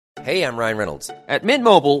Hey, I'm Ryan Reynolds. At Mint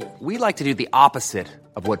Mobile, we like to do the opposite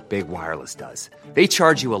of what Big Wireless does. They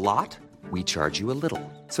charge you a lot, we charge you a little.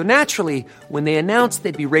 So naturally, when they announced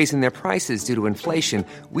they'd be raising their prices due to inflation,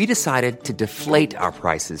 we decided to deflate our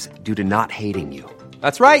prices due to not hating you.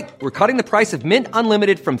 That's right. We're cutting the price of Mint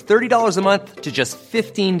Unlimited from $30 a month to just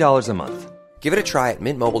 $15 a month. Give it a try at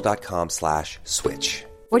mintmobile.com/switch.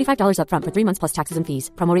 $45 up front for 3 months plus taxes and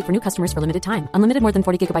fees. Promo rate for new customers for limited time. Unlimited more than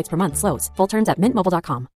 40 gigabytes per month. Slows full terms at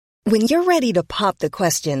mintmobile.com. When you're ready to pop the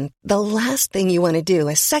question, the last thing you want to do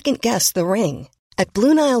is second-guess the ring. At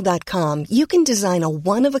BlueNile.com, you can design a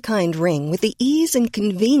one-of-a-kind ring with the ease and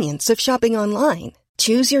convenience of shopping online.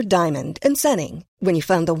 Choose your diamond and setting. When you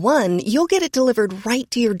find the one, you'll get it delivered right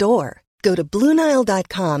to your door. Go to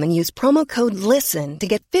BlueNile.com and use promo code LISTEN to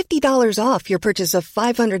get $50 off your purchase of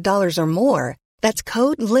 $500 or more. That's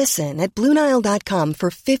code LISTEN at BlueNile.com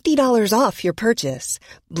for $50 off your purchase.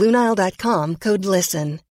 BlueNile.com, code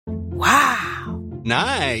LISTEN. Wow.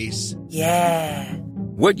 Nice. Yeah.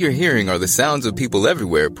 What you're hearing are the sounds of people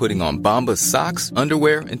everywhere putting on Bombas socks,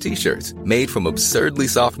 underwear, and T-shirts made from absurdly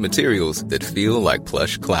soft materials that feel like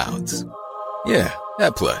plush clouds. Yeah,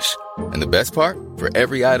 that plush. And the best part? For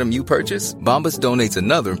every item you purchase, Bombas donates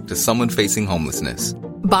another to someone facing homelessness.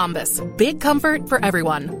 Bombas. Big comfort for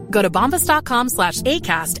everyone. Go to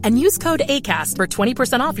bombas.com/ACAST and use code ACAST for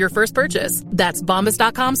 20% off your first purchase. That's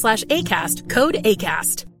bombas.com/ACAST. Code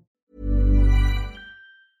ACAST.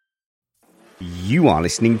 You are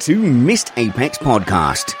listening to Missed Apex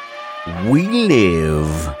Podcast. We live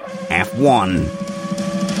F1.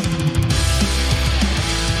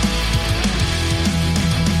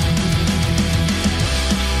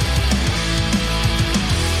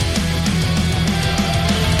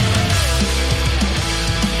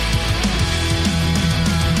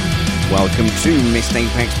 Welcome to Missed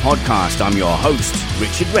Apex Podcast. I'm your host,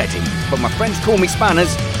 Richard Redding, but my friends call me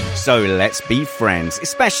Spanners, so let's be friends,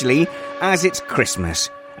 especially as it's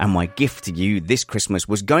Christmas. And my gift to you this Christmas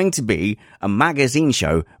was going to be a magazine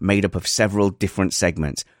show made up of several different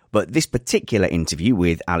segments. But this particular interview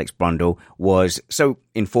with Alex Brundle was so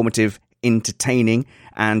informative, entertaining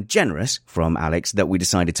and generous from Alex that we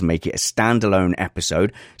decided to make it a standalone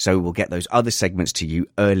episode. So we'll get those other segments to you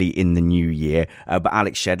early in the new year. But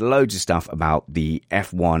Alex shared loads of stuff about the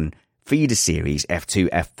F1 feeder series, F2,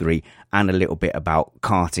 F3, and a little bit about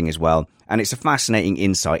karting as well. And it's a fascinating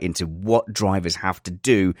insight into what drivers have to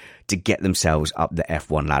do to get themselves up the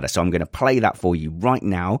F1 ladder. So I'm going to play that for you right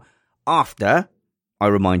now after I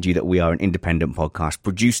remind you that we are an independent podcast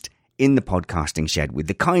produced in the podcasting shed with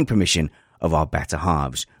the kind permission of our better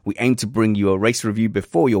halves. We aim to bring you a race review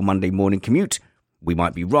before your Monday morning commute. We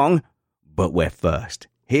might be wrong, but we're first.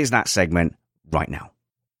 Here's that segment right now.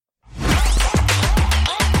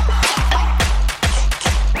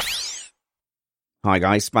 Hi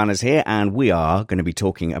guys, Spanners here, and we are going to be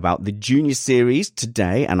talking about the Junior Series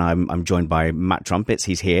today, and I'm joined by Matt Trumpets.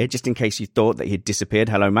 He's here, just in case you thought that he'd disappeared.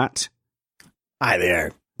 Hello, Matt. Hi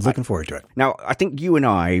there. Looking forward to it. Now, I think you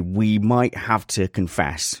and we might have to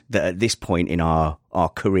confess that at this point in our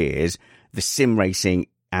careers, the sim racing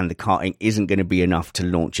and the karting isn't going to be enough to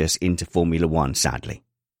launch us into Formula One, sadly.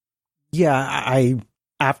 Yeah,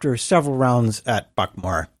 after several rounds at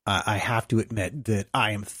Buckmore, I have to admit that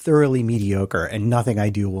I am thoroughly mediocre and nothing I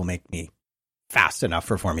do will make me fast enough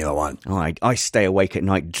for Formula One. I stay awake at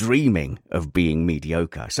night dreaming of being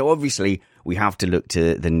mediocre. So obviously we have to look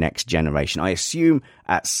to the next generation. I assume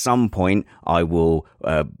at some point I will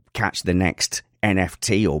catch the next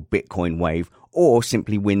NFT or Bitcoin wave or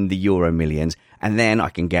simply win the Euro Millions. And then I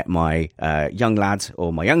can get my young lad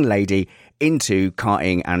or my young lady into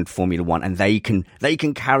karting and Formula One, and they can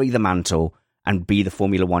carry the mantle and be the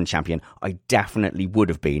Formula One champion. I definitely would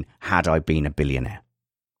have been had I been a billionaire.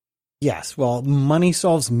 Yes, well, money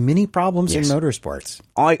solves many problems in motorsports.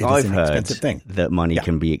 I've heard that money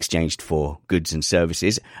can be exchanged for goods and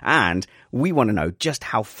services, and we want to know just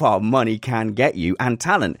how far money can get you and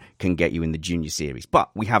talent can get you in the Junior Series. But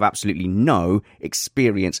we have absolutely no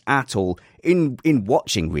experience at all in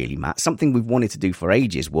watching, really, Matt. Something we've wanted to do for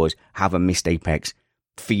ages was have a Missed Apex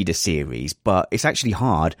feeder series, but it's actually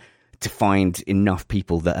hard to find enough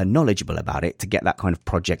people that are knowledgeable about it to get that kind of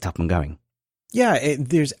project up and going. Yeah,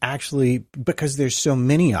 there's actually, because there's so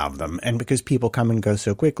many of them and because people come and go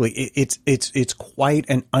so quickly, it's quite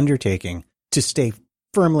an undertaking to stay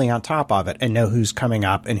firmly on top of it and know who's coming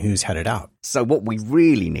up and who's headed out. So what we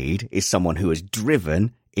really need is someone who has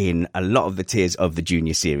driven in a lot of the tiers of the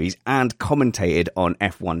Junior Series and commentated on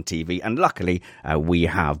F1 TV. And luckily, we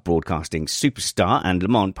have broadcasting superstar and Le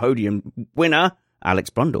Mans podium winner, Alex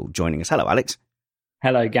Brundle, joining us. Hello, Alex.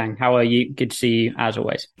 Hello, gang. How are you? Good to see you, as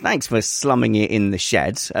always. Thanks for slumming it in the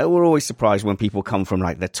shed. We're always surprised when people come from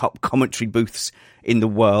like the top commentary booths in the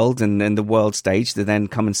world and the world stage to then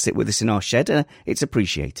come and sit with us in our shed. It's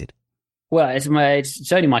appreciated. Well,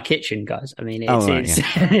 it's only my kitchen, guys. I mean, it's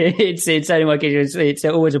yeah. it's only my kitchen. It's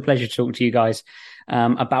always a pleasure to talk to you guys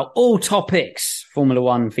about all topics, Formula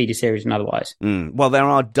One, feeder series, and otherwise. Well, there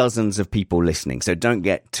are dozens of people listening, so don't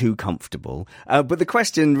get too comfortable. But the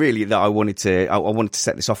question really that I wanted to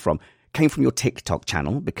set this off from came from your TikTok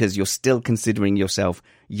channel, because you're still considering yourself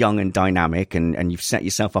young and dynamic, and you've set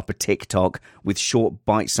yourself up a TikTok with short,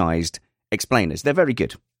 bite-sized explainers. They're very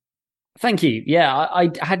good. Thank you. Yeah,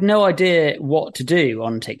 I had no idea what to do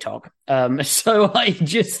on TikTok. So I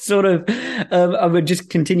just sort of, I would just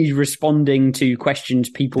continue responding to questions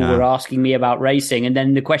people were asking me about racing. And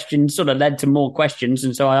then the questions sort of led to more questions.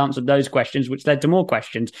 And so I answered those questions, which led to more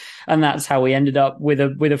questions. And that's how we ended up with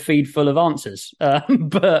a feed full of answers.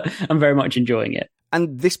 But I'm very much enjoying it.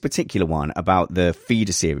 And this particular one about the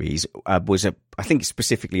feeder series was, I think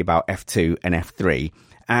specifically about F2 and F3.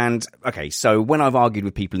 And, okay, so when I've argued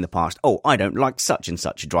with people in the past, I don't like such and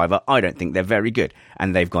such a driver, I don't think they're very good.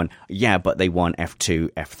 And they've gone, yeah, but they won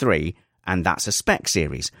F2, F3, and that's a spec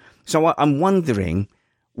series. So I'm wondering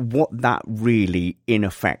what that really, in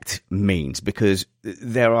effect, means, because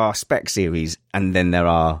there are spec series and then there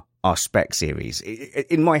are spec series.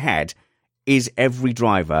 In my head, is every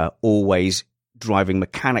driver always driving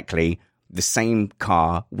mechanically the same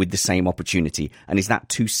car with the same opportunity? And is that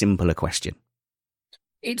too simple a question?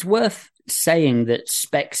 It's worth saying that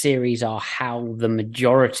spec series are how the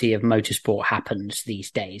majority of motorsport happens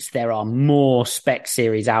these days. There are more spec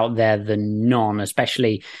series out there than none,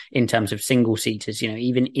 especially in terms of single-seaters. You know,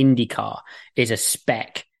 even IndyCar is a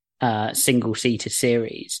spec single-seater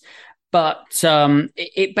series. But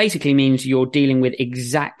it basically means you're dealing with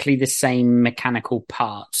exactly the same mechanical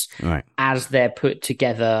parts as they're put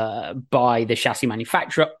together by the chassis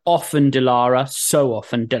manufacturer, often Dallara, so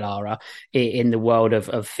often Dallara in the world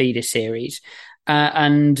of feeder series.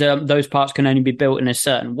 And those parts can only be built in a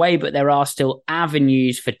certain way, but there are still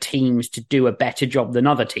avenues for teams to do a better job than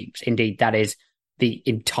other teams. Indeed, that is the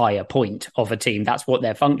entire point of a team. That's what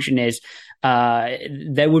their function is.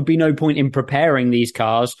 There would be no point in preparing these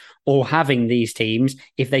cars or having these teams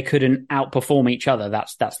if they couldn't outperform each other.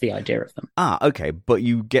 That's the idea of them. Okay. But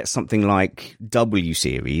you get something like W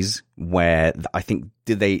Series, where I think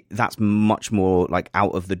that's much more like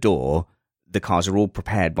out of the door. The cars are all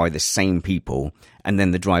prepared by the same people, and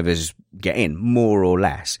then the drivers get in, more or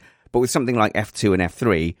less. But with something like F2 and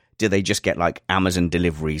F3, do they just get like Amazon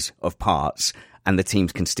deliveries of parts, and the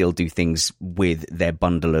teams can still do things with their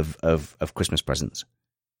bundle of Christmas presents?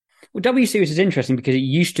 Well, W Series is interesting because it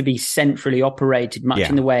used to be centrally operated, much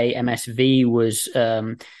in the way MSV was,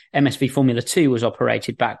 MSV Formula 2 was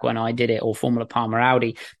operated back when I did it, or Formula Palmer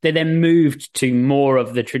Audi. They then moved to more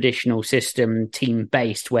of the traditional system,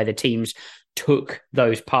 team-based, where the teams took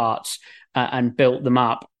those parts and built them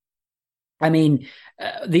up. I mean,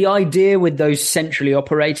 the idea with those centrally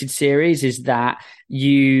operated series is that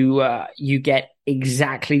you get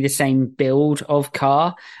exactly the same build of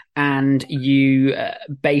car, and you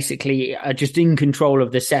basically are just in control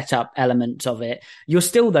of the setup elements of it. You're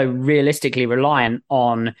still, though, realistically reliant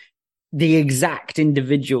on the exact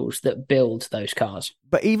individuals that build those cars.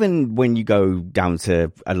 But even when you go down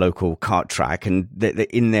to a local kart track, and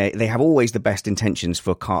in there they have always the best intentions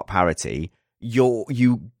for kart parity,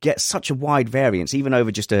 you get such a wide variance. Even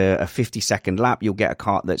over just a 50-second lap, you'll get a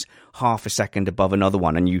kart that's half a second above another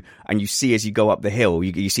one, and you see as you go up the hill,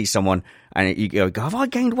 you see someone and you go, have I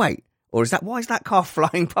gained weight? Or why is that car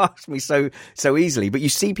flying past me so easily? But you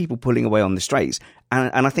see people pulling away on the straights.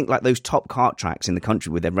 And I think like those top kart tracks in the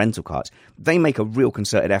country with their rental karts, they make a real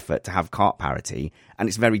concerted effort to have kart parity, and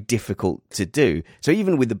it's very difficult to do. So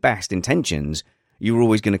even with the best intentions, you're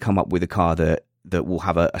always going to come up with a car that will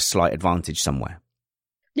have a slight advantage somewhere.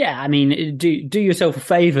 Yeah, I mean, do yourself a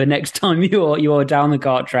favor next time you're down the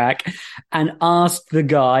kart track, and ask the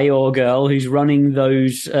guy or girl who's running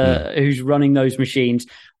those machines,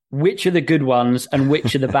 which are the good ones and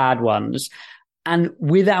which are the bad ones. And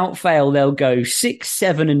without fail, they'll go 6,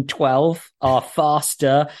 7, and 12 are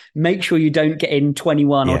faster. Make sure you don't get in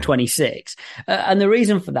 21 or 26. And the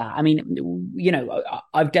reason for that, I mean, you know,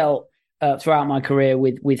 I've dealt throughout my career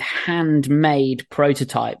with handmade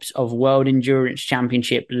prototypes of World Endurance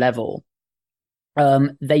Championship level.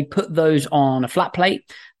 They put those on a flat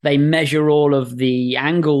plate. They measure all of the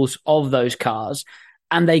angles of those cars,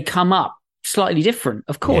 and they come up slightly different.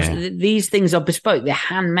 Of course, these things are bespoke. They're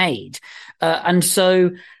handmade. And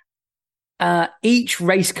so Each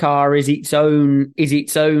race car is its own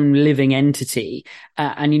living entity,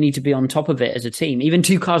 and you need to be on top of it as a team. Even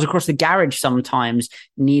two cars across the garage sometimes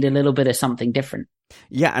need a little bit of something different.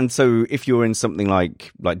 Yeah, and so if you're in something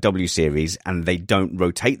like W Series and they don't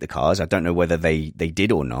rotate the cars, I don't know whether they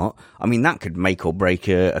did or not. I mean, that could make or break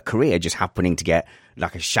a career, just happening to get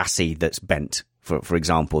like a chassis that's bent, for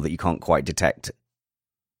example, that you can't quite detect.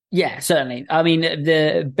 Yeah, certainly. I mean,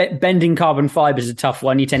 the bending carbon fiber is a tough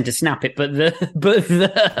one. You tend to snap it, but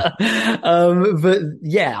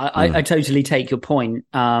I totally take your point.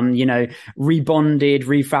 Rebonded,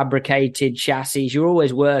 refabricated chassis. You're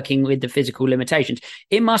always working with the physical limitations.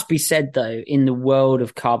 It must be said, though, in the world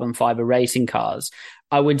of carbon fiber racing cars,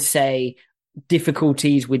 I would say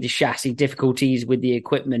difficulties with the chassis, difficulties with the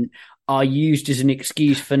equipment are used as an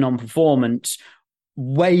excuse for non-performance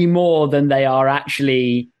way more than they are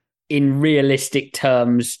actually, in realistic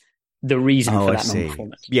terms, the reason for that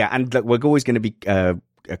non-performance. Yeah, and look, we're always going to be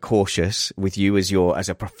cautious with you as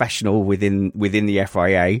a professional within the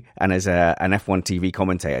FIA and as an F1 TV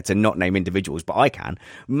commentator to not name individuals, but I can.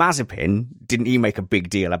 Mazepin, didn't he make a big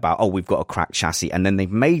deal about, we've got a cracked chassis, and then they've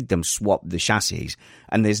made them swap the chassis,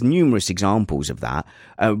 and there's numerous examples of that.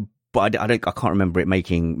 But I can't remember it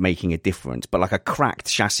making a difference. But like a cracked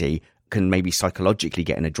chassis can maybe psychologically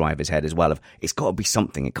get in a driver's head as well of, it's got to be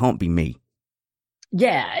something, it can't be me.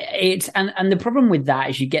 Yeah, and the problem with that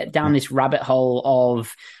is you get down this rabbit hole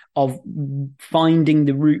of finding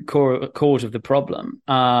the root cause of the problem.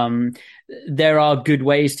 There are good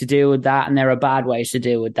ways to deal with that, and there are bad ways to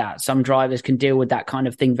deal with that. Some drivers can deal with that kind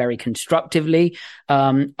of thing very constructively.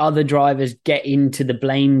 Other drivers get into the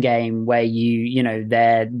blame game where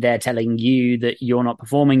they're telling you that you're not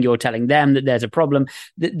performing, you're telling them that there's a problem.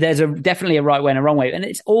 There's definitely a right way and a wrong way, and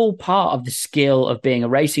it's all part of the skill of being a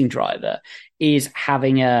racing driver, is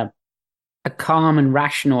having a calm and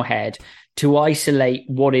rational head to isolate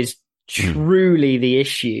what is truly the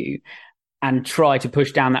issue and try to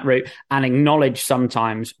push down that route, and acknowledge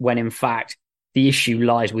sometimes when in fact the issue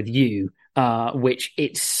lies with you, which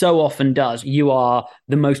it so often does. You are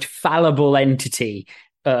the most fallible entity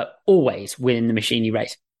always within the machine you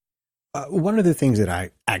race. One of the things that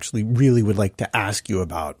I actually really would like to ask you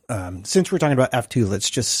about, since we're talking about F2, let's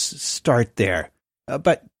just start there.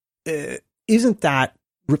 But isn't that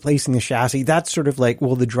replacing the chassis? That's sort of like,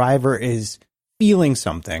 well, the driver is feeling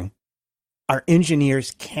something. Our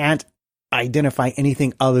engineers can't identify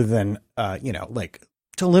anything other than, like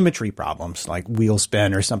telemetry problems, like wheel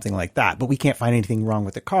spin or something like that. But we can't find anything wrong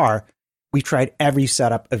with the car. We tried every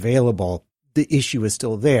setup available. The issue is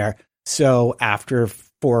still there. So after 4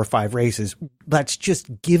 or 5 races, let's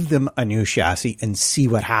just give them a new chassis and see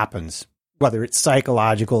what happens. Whether it's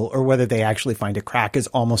psychological or whether they actually find a crack is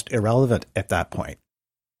almost irrelevant at that point.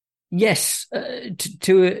 Yes,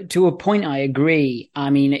 to a point, I agree. I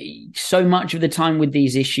mean, so much of the time with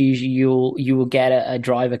these issues, you will get a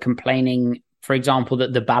driver complaining, for example,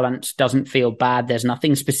 that the balance doesn't feel bad. There's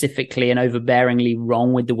nothing specifically and overbearingly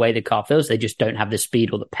wrong with the way the car feels. They just don't have the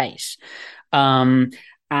speed or the pace. And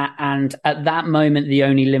at that moment, the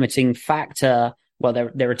only limiting factor, well,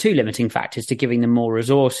 there are 2 limiting factors to giving them more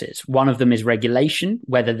resources. One of them is regulation,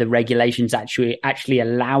 whether the regulations actually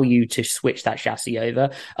allow you to switch that chassis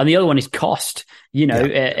over, and the other one is cost.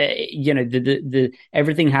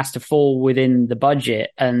 Everything has to fall within the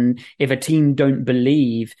budget, and if a team don't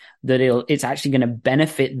believe that it's actually going to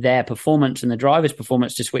benefit their performance and the driver's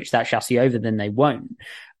performance to switch that chassis over, then they won't.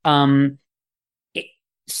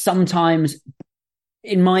 Sometimes,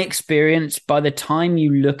 in my experience, by the time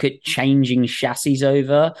you look at changing chassis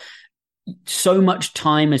over, so much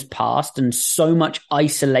time has passed and so much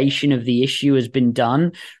isolation of the issue has been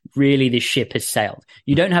done. Really, the ship has sailed.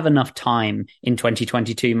 You don't have enough time in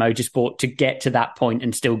 2022 motorsport to get to that point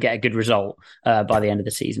and still get a good result by the end of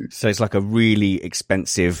the season. So it's like a really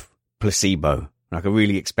expensive placebo, like a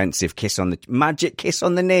really expensive magic kiss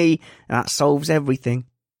on the knee, and that solves everything.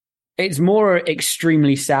 It's more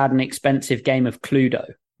extremely sad and expensive game of Cluedo,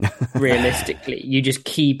 realistically. You just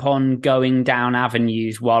keep on going down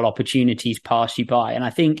avenues while opportunities pass you by. And I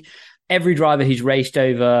think every driver who's raced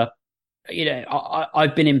over,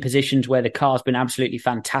 I've been in positions where the car's been absolutely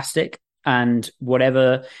fantastic, and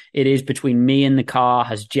whatever it is between me and the car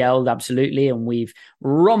has gelled absolutely, and we've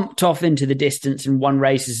romped off into the distance and won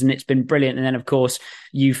races, and it's been brilliant. And then, of course,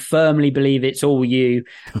 you firmly believe it's all you,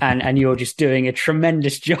 and you're just doing a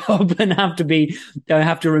tremendous job, and have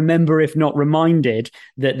to remember, if not reminded,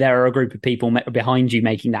 that there are a group of people behind you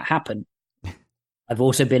making that happen. I've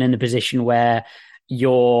also been in the position where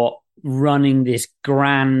you're running this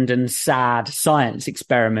grand and sad science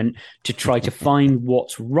experiment to try to find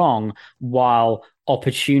what's wrong while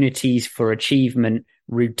opportunities for achievement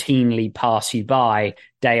routinely pass you by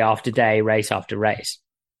day after day, race after race.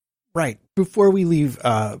 Right. Before we leave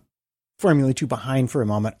Formula 2 behind for a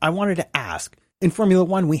moment, I wanted to ask, in Formula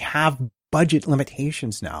 1, we have budget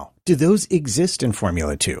limitations now. Do those exist in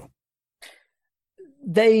Formula 2?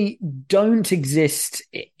 They don't exist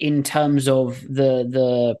in terms of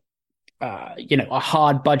the a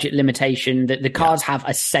hard budget limitation. That the cars have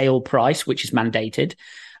a sale price, which is mandated,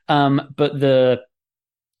 but they're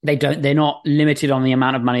not limited on the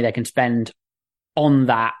amount of money they can spend on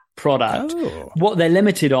that product. Oh. What they're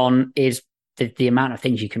limited on is the amount of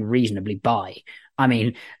things you can reasonably buy. I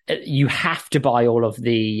mean, you have to buy all of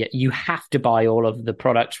the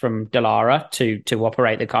products from Dallara to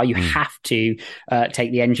operate the car. You have to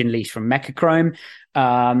take the engine lease from Mechachrome.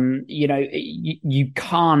 You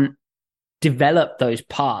can't develop those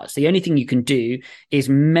parts. The only thing you can do is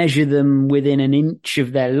measure them within an inch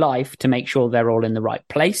of their life to make sure they're all in the right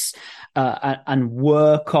place, and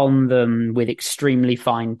work on them with extremely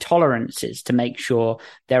fine tolerances to make sure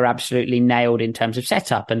they're absolutely nailed in terms of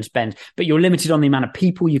setup and spend. But you're limited on the amount of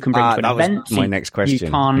people you can bring to an event. Was my next question.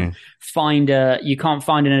 You can't find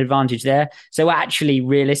an advantage there. So actually,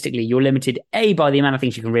 realistically, you're limited A, by the amount of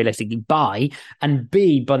things you can realistically buy, and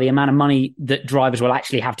B, by the amount of money that drivers will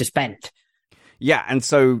actually have to spend. Yeah, and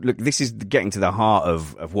so, look, this is getting to the heart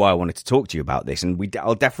of why I wanted to talk to you about this, and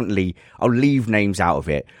I'll leave names out of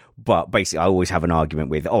it, but basically I always have an argument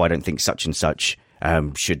with, I don't think such and such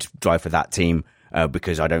should drive for that team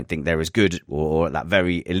because I don't think they're as good or at that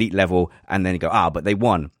very elite level, and then you go, but they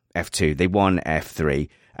won F2, they won F3,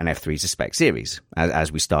 and F3 is a spec series,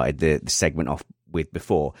 as we started the segment off with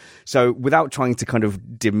before. So without trying to kind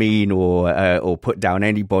of demean or put down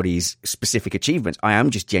anybody's specific achievements, I am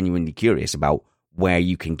just genuinely curious about where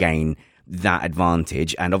you can gain that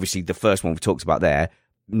advantage. And obviously the first one we talked about there,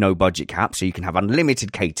 no budget cap, so you can have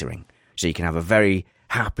unlimited catering, so you can have a very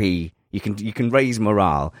happy, you can raise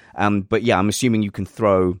morale, but yeah, I'm assuming you can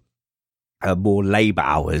throw more labor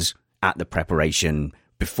hours at the preparation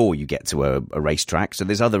before you get to a racetrack. So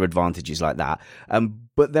there's other advantages like that.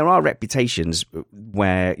 But there are reputations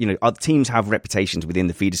where, other teams have reputations within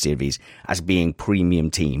the feeder series as being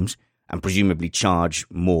premium teams and presumably charge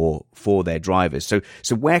more for their drivers. So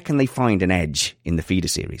where can they find an edge in the feeder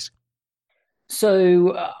series?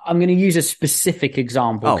 So I'm going to use a specific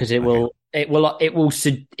example because it will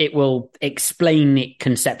explain it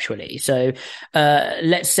conceptually. So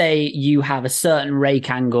let's say you have a certain rake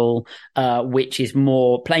angle which is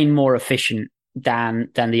more efficient than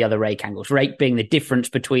the other rake angles. Rake being the difference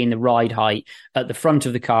between the ride height at the front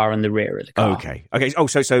of the car and the rear of the car. Okay. Oh,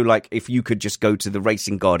 so like if you could just go to the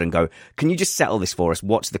racing god and go, can you just settle this for us?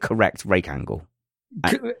 What's the correct rake angle?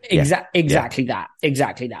 Exactly that.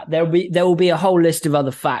 There will be a whole list of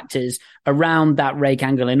other factors around that rake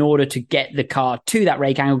angle in order to get the car to that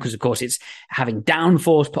rake angle, because of course it's having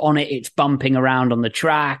downforce put on it, it's bumping around on the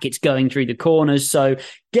track, it's going through the corners. So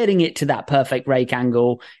getting it to that perfect rake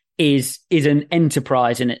angle is an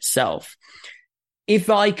enterprise in itself. If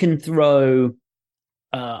I can throw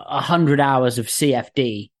 100 hours of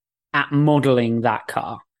CFD at modeling that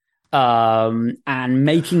car, and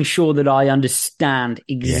making sure that I understand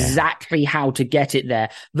exactly how to get it there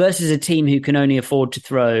versus a team who can only afford to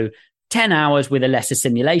throw 10 hours with a lesser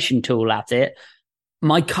simulation tool at it,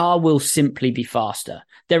 my car will simply be faster.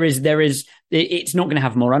 It's not going to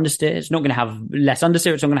have more understeer. It's not going to have less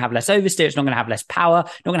understeer. It's not going to have less oversteer. It's not going to have less power.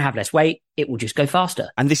 Not going to have less weight. It will just go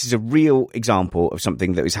faster. And this is a real example of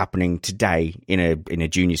something that is happening today in a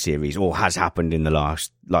junior series, or has happened in the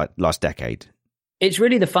last decade. It's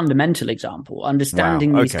really the fundamental example,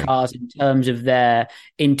 understanding these cars in terms of their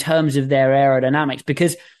aerodynamics,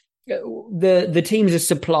 because the teams are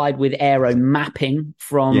supplied with aero mapping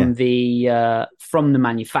from the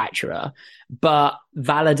manufacturer, but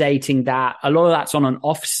validating that, a lot of that's on an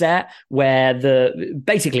offset where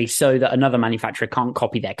basically so that another manufacturer can't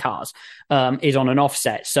copy their cars, is on an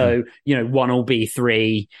offset. So, one will be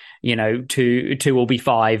 3, 2 will be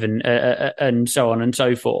 5, and so on and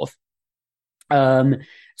so forth.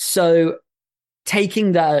 So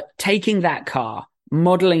taking that car,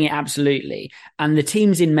 modeling it absolutely, and the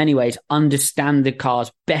teams in many ways understand the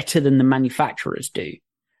cars better than the manufacturers do,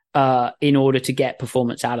 in order to get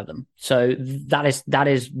performance out of them. So that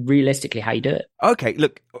is realistically how you do it. Okay,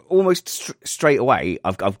 look, almost straight away,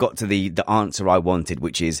 I've got to the answer I wanted,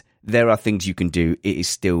 which is there are things you can do. It is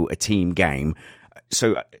still a team game.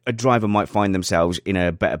 so a driver might find themselves in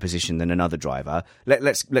a better position than another driver.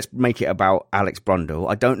 Let's make it about Alex Brundle.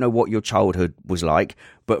 I don't know what your childhood was like,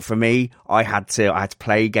 but for me, I had to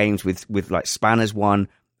play games with like Spanners 1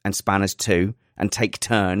 and Spanners 2 and take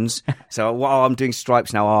turns. So I'm doing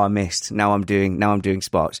stripes now. I missed. Now I'm doing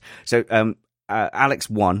spots. So Alex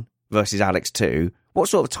 1 versus Alex 2. What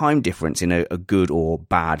sort of time difference in a good or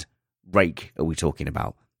bad rake are we talking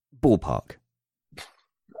about? Ballpark.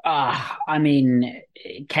 I mean,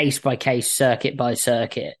 case by case, circuit by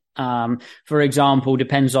circuit. For example,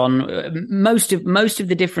 depends on most of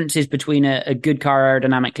the differences between a good car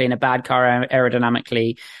aerodynamically and a bad car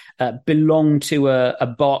aerodynamically belong to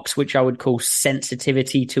a box which I would call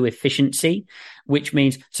sensitivity to efficiency, which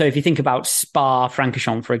means, so if you think about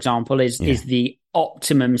Spa-Francorchamps, for example, is the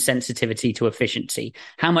optimum sensitivity to efficiency.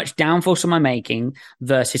 How much downforce am I making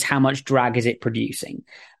versus how much drag is it producing?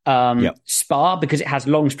 Spa, because it has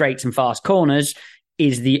long straights and fast corners,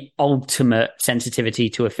 is the ultimate sensitivity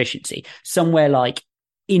to efficiency. Somewhere like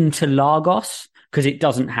Interlagos, because it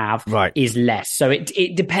doesn't have, is less. So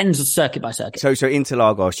it depends on circuit by circuit. So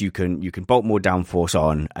Interlagos, you can bolt more downforce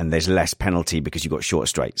on, and there's less penalty because you've got short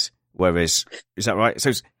straights. Whereas, is that right?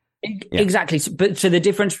 So exactly. But so the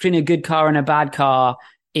difference between a good car and a bad car,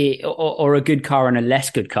 or a good car and a less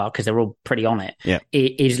good car, because they're all pretty on it,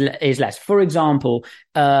 is less. For example,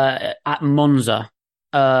 at Monza,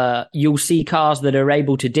 you'll see cars that are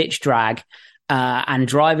able to ditch drag, and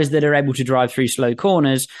drivers that are able to drive through slow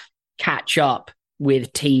corners catch up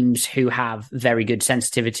with teams who have very good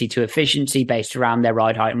sensitivity to efficiency based around their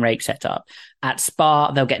ride height and rake setup. At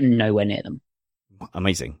Spa, they'll get nowhere near them.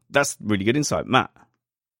 Amazing. That's really good insight, Matt.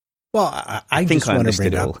 Well, I think I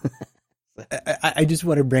understood it all. I just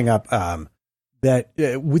want to bring up that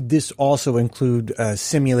would this also include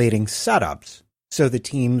simulating setups so the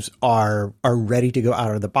teams are ready to go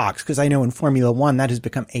out of the box? Because I know in Formula One that has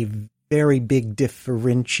become a very big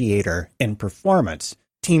differentiator in performance.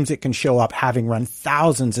 Teams that can show up having run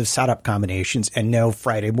thousands of setup combinations and know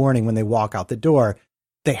Friday morning when they walk out the door,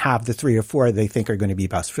 they have the 3 or 4 they think are going to be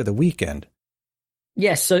best for the weekend.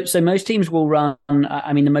 Yes, so most teams will run,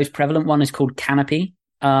 I mean, the most prevalent one is called Canopy,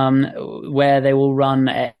 where they will run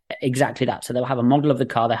exactly that. So they'll have a model of the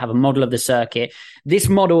car, they have a model of the circuit. This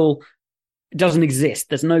model doesn't exist.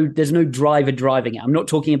 There's no driver driving it. I'm not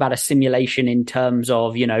talking about a simulation in terms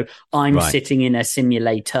of, I'm sitting in a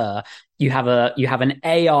simulator. You have an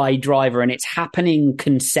AI driver, and it's happening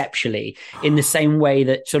conceptually in the same way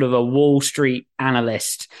that sort of a Wall Street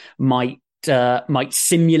analyst might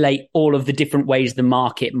simulate all of the different ways the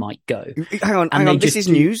market might go. Hang on. This is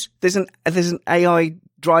news. There's an AI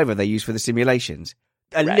driver they use for the simulations.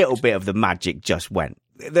 A little bit of the magic just went.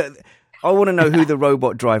 I want to know who the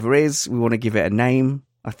robot driver is. We want to give it a name,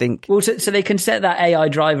 I think. Well, so they can set that AI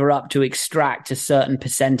driver up to extract a certain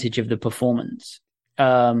percentage of the performance.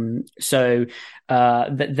 So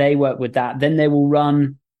that they work with that. Then they will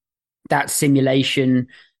run that simulation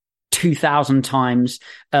 2,000 times.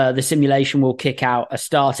 The simulation will kick out a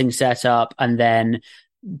starting setup and then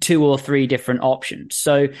 2 or 3 different options.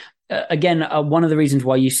 So again, one of the reasons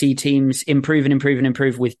why you see teams improve and improve and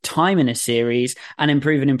improve with time in a series and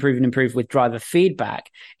improve and improve and improve with driver feedback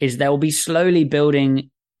is they'll be slowly building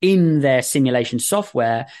in their simulation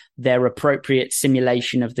software their appropriate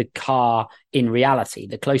simulation of the car in reality.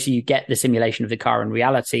 The closer you get the simulation of the car in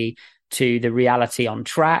reality to the reality on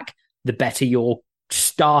track, the better your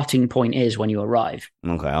starting point is when you arrive.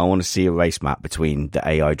 Okay, I want to see a race map between the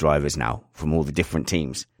AI drivers now from all the different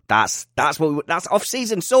teams. That's off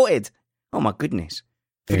season sorted. Oh my goodness!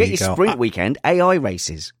 Forget your sprint weekend. AI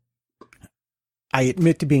races. I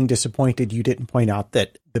admit to being disappointed you didn't point out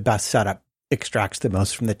that the best setup extracts the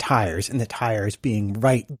most from the tires, and the tires being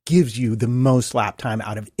right gives you the most lap time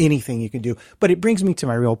out of anything you can do. But it brings me to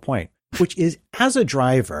my real point, which is as a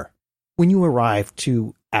driver, when you arrive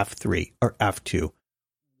to F3 or F2,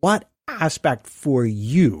 what aspect for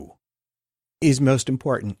you is most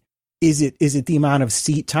important? Is it the amount of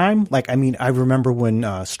seat time? Like, I mean, I remember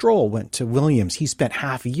when Stroll went to Williams, he spent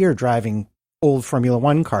half a year driving old Formula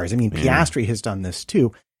One cars. I mean, Piastri has done this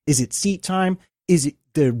too. Is it seat time? Is it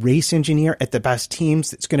the race engineer at the best teams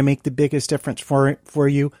that's going to make the biggest difference for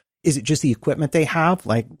you? Is it just the equipment they have,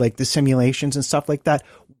 like the simulations and stuff like that?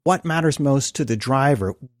 What matters most to the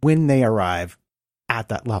driver when they arrive at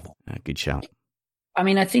that level? Good shout. I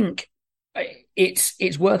mean, I think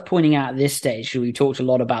it's worth pointing out at this stage, we talked a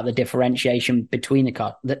lot about the differentiation between the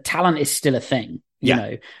cars, that talent is still a thing. You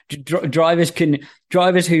know, drivers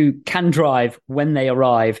who can drive when they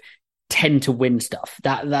arrive tend to win stuff.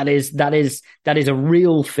 That is a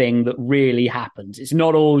real thing that really happens. It's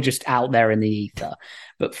not all just out there in the ether.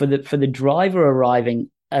 But for the driver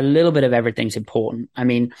arriving, a little bit of everything's important. I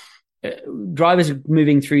mean, drivers are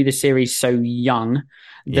moving through the series so young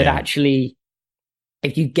that actually,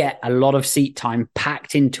 if you get a lot of seat time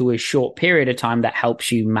packed into a short period of time, that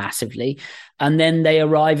helps you massively. And then they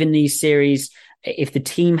arrive in these series. If the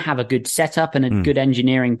team have a good setup and a good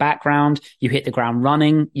engineering background, you hit the ground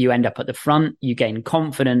running, you end up at the front, you gain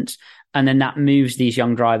confidence, and then that moves these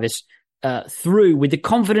young drivers through with the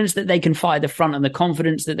confidence that they can fight at the front and the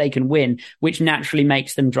confidence that they can win, which naturally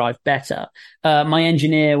makes them drive better. My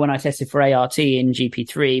engineer, when I tested for ART in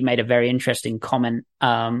GP3, made a very interesting comment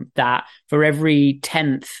that for every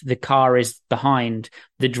 10th the car is behind,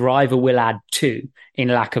 the driver will add 2 in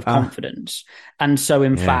lack of confidence. And so,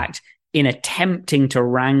 in fact, in attempting to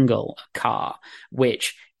wrangle a car,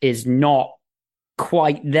 which is not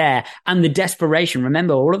quite there, and the desperation,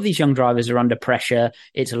 remember, all of these young drivers are under pressure.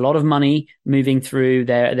 It's a lot of money moving through.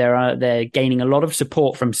 They're gaining a lot of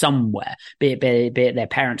support from somewhere, be it their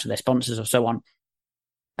parents or their sponsors or so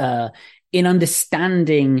on. In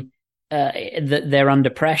understanding that they're under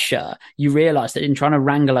pressure, you realize that in trying to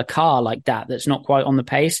wrangle a car like that's not quite on the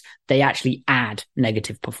pace, they actually add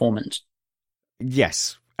negative performance.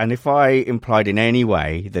 Yes. And if I implied in any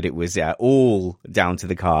way that it was all down to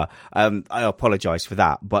the car, I apologize for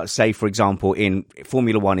that. But say, for example, in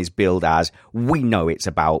Formula One is billed as, we know it's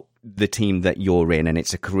about the team that you're in and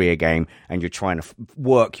it's a career game and you're trying to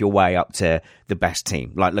work your way up to the best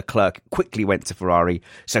team. Like Leclerc quickly went to Ferrari,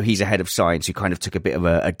 so he's ahead of Sainz, who kind of took a bit of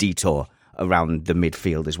a detour around the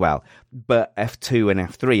midfield as well. But F2 and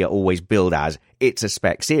F3 are always billed as, it's a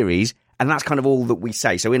spec series, and that's kind of all that we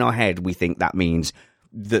say. So in our head, we think that means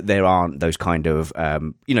that there aren't those kind of,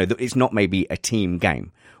 it's not maybe a team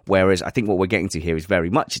game. Whereas I think what we're getting to here is very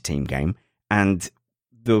much a team game. And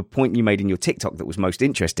the point you made in your TikTok that was most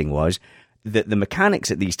interesting was that the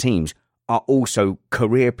mechanics at these teams are also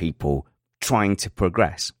career people trying to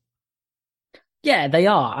progress. Yeah, they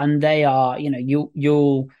are. And they are,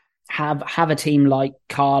 you'll have a team like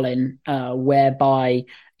Carlin, whereby,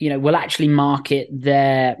 will actually market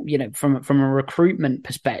their, from a recruitment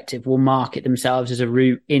perspective, will market themselves as a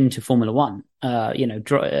route into Formula One.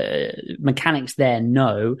 Mechanics there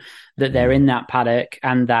know that they're in that paddock,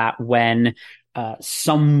 and that when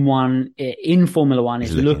someone in Formula One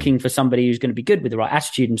is looking for somebody who's going to be good with the right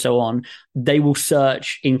attitude and so on, they will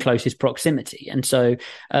search in closest proximity. And so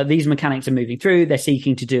these mechanics are moving through, they're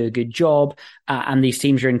seeking to do a good job, and these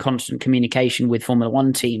teams are in constant communication with Formula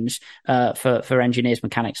One teams for engineers,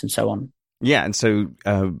 mechanics, and so on. Yeah, and so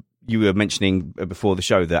you were mentioning before the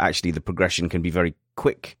show that actually the progression can be very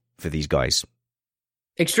quick for these guys.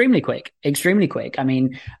 Extremely quick. I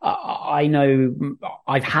mean, I know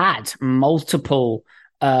I've had multiple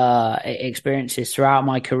experiences throughout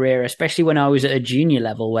my career, especially when I was at a junior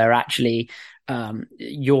level, where actually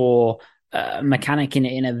your mechanic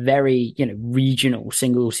in a very regional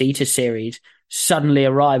single-seater series suddenly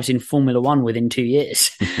arrives in Formula One within 2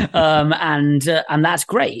 years, and that's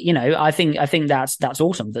great. I think that's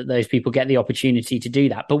awesome that those people get the opportunity to do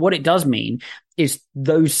that. But what it does mean is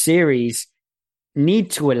those series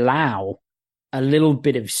need to allow a little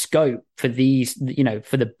bit of scope for these,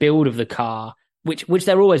 for the build of the car, which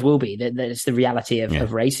there always will be. That's the reality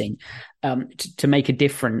of racing, to make a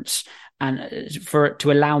difference, and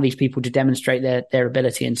to allow these people to demonstrate their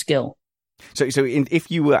ability and skill. So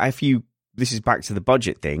if you this is back to the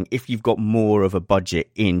budget thing. If you've got more of a budget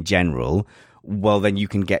in general, well, then you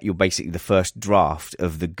can get basically the first draft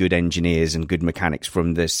of the good engineers and good mechanics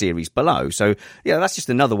from the series below. So, that's just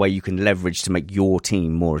another way you can leverage to make your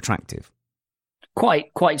team more attractive.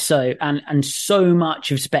 Quite so. And so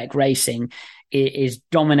much of spec racing is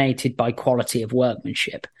dominated by quality of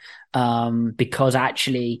workmanship, because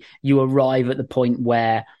actually you arrive at the point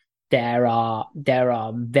where there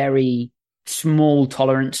are very small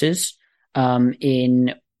tolerances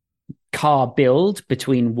in car build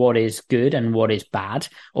between what is good and what is bad,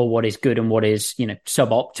 or what is good and what is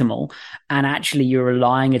suboptimal. And actually you're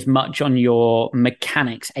relying as much on your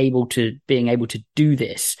mechanics being able to do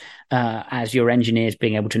this as your engineers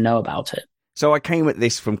being able to know about it. So I came at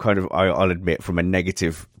this from kind of, I'll admit, from a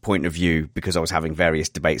negative point of view, because I was having various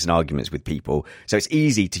debates and arguments with people. So it's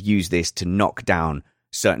easy to use this to knock down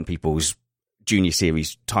certain people's junior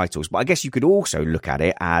series titles. But I guess you could also look at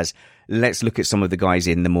it as, let's look at some of the guys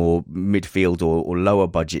in the more midfield or lower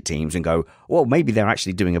budget teams and go, well, maybe they're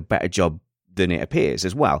actually doing a better job than it appears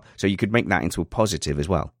as well. So you could make that into a positive as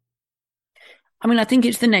well. I mean, I think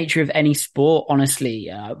it's the nature of any sport,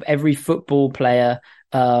 honestly. Every football player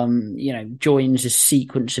joins a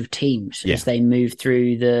sequence of teams as they move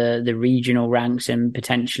through the regional ranks and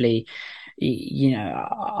potentially,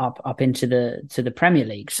 up into the Premier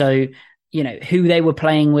League. So, who they were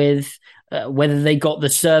playing with, whether they got the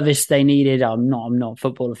service they needed. I'm not a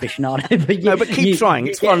football aficionado, but keep trying.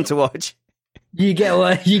 It's fun to watch. You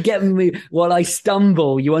get me while I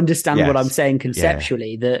stumble. You understand what I'm saying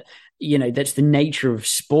conceptually. That that's the nature of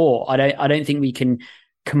sport. I don't think we can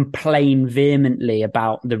complain vehemently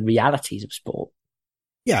about the realities of sport.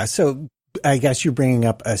 Yeah, so I guess you're bringing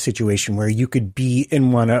up a situation where you could be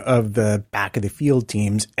in one of the back of the field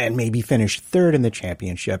teams and maybe finish third in the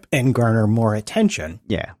championship and garner more attention.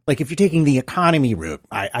 Yeah. Like if you're taking the economy route,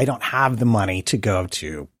 I don't have the money to go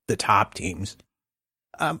to the top teams.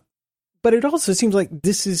 But it also seems like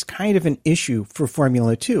this is kind of an issue for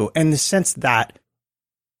Formula 2 in the sense that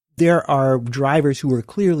there are drivers who are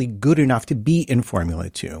clearly good enough to be in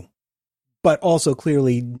Formula 2, but also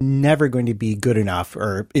clearly never going to be good enough,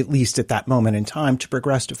 or at least at that moment in time, to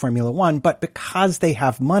progress to Formula 1. But because they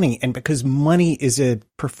have money and because money is a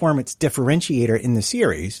performance differentiator in the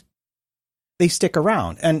series, they stick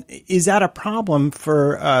around. And is that a problem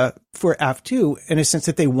for F2 in a sense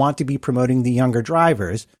that they want to be promoting the younger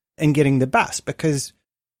drivers and getting the best, because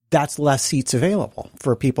that's less seats available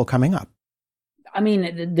for people coming up? I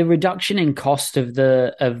mean, the reduction in cost of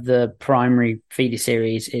the primary feeder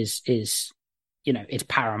series is it's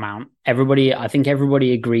paramount. I think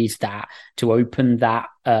everybody agrees that to open that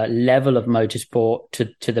level of motorsport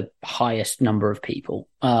to the highest number of people.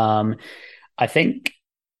 I think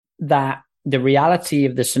that the reality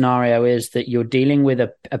of the scenario is that you're dealing with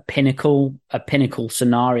a pinnacle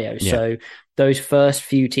scenario. Yeah. So those first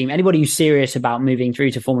few teams, anybody who's serious about moving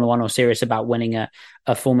through to Formula 1 or serious about winning a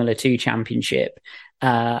Formula 2 championship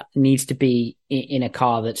needs to be in a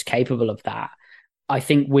car that's capable of that. I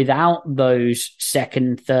think without those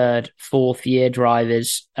second, third, fourth year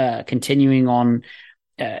drivers continuing on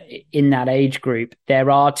in that age group, there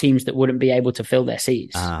are teams that wouldn't be able to fill their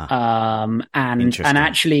seats. And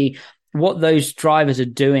actually what those drivers are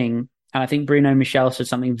doing, and I think Bruno Michel said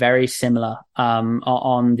something very similar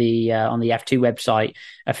on the F2 website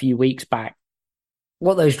a few weeks back.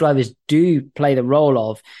 What those drivers do play the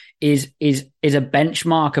role of is a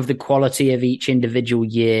benchmark of the quality of each individual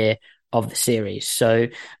year of the series. So,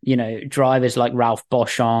 drivers like Ralph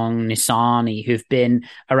Boschung, Nissany, who've been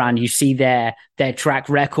around, you see their track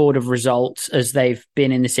record of results as they've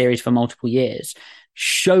been in the series for multiple years,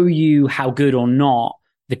 show you how good or not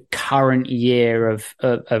the current year of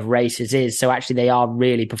races is. So actually they are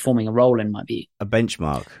really performing a role in my view. A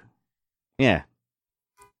benchmark. Yeah.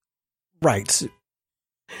 Right.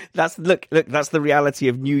 That's the reality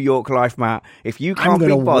of New York life, Matt. If you can't be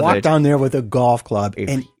bothered, I'm going to walk down there with a golf club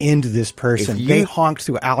and end this person. They honked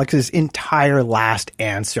through Alex's entire last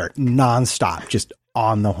answer nonstop, just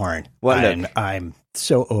on the horn. Well, I'm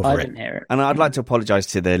so over it. And I'd like to apologize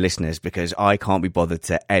to the listeners because I can't be bothered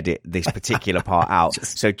to edit this particular part out.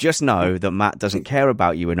 So just know that Matt doesn't care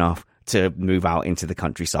about you enough to move out into the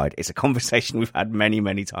countryside. It's a conversation we've had many,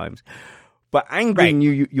 many times. But angry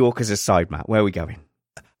New Yorkers aside, Matt, where are we going?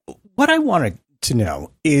 What I wanted to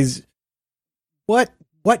know is what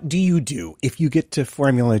do you do if you get to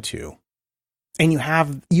Formula 2 and you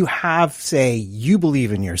have say you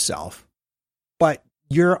believe in yourself, but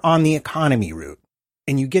you're on the economy route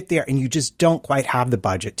and you get there and you just don't quite have the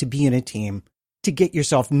budget to be in a team to get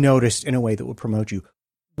yourself noticed in a way that will promote you?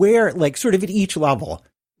 Where, like, sort of at each level,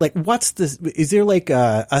 like, is there like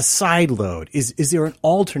a side load? Is there an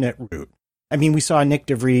alternate route? I mean, we saw Nick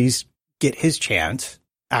DeVries get his chance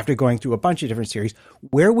after going through a bunch of different series.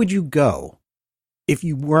 Where would you go if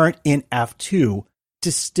you weren't in F2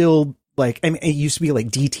 to still, like, I mean, it used to be like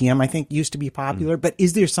DTM, I think, used to be popular, but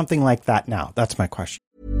is there something like that now? That's my question.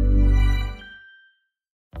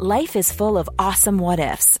 Life is full of awesome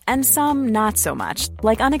what-ifs, and some not so much,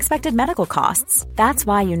 like unexpected medical costs. That's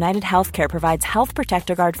why United Healthcare provides Health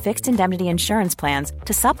Protector Guard fixed indemnity insurance plans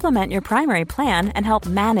to supplement your primary plan and help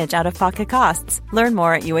manage out-of-pocket costs. Learn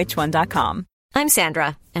more at UH1.com. I'm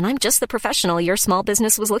Sandra, and I'm just the professional your small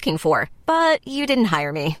business was looking for. But you didn't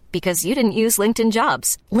hire me because you didn't use LinkedIn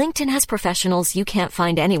Jobs. LinkedIn has professionals you can't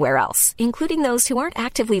find anywhere else, including those who aren't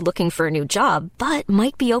actively looking for a new job, but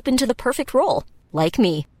might be open to the perfect role, like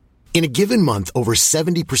me. In a given month, over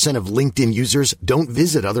 70% of LinkedIn users don't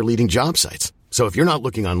visit other leading job sites. So if you're not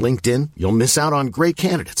looking on LinkedIn, you'll miss out on great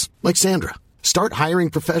candidates like Sandra. Start hiring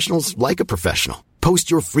professionals like a professional. Post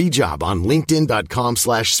your free job on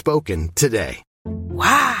linkedin.com/spoken today.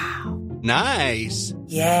 Wow. Nice.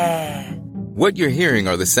 Yeah. What you're hearing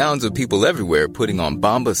are the sounds of people everywhere putting on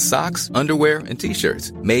Bombas socks, underwear, and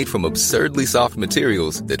T-shirts made from absurdly soft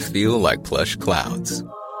materials that feel like plush clouds.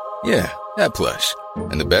 Yeah, that plush.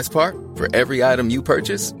 And the best part? For every item you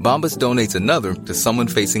purchase, Bombas donates another to someone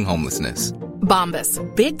facing homelessness. Bombas.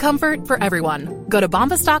 Big comfort for everyone. Go to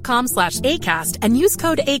bombas.com/ACAST and use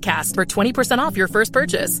code ACAST for 20% off your first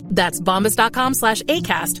purchase. That's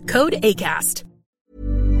bombas.com/ACAST. Code ACAST.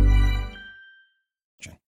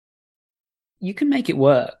 You can make it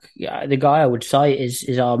work. Yeah, the guy I would cite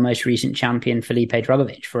is our most recent champion, Felipe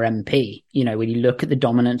Drugovich, for MP. You know, when you look at the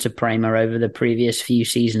dominance of Prema over the previous few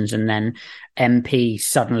seasons and then MP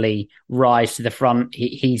suddenly rise to the front,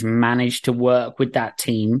 he's managed to work with that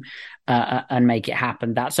team and make it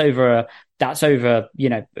happen. That's over you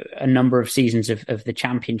know, a number of seasons of the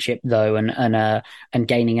championship though, and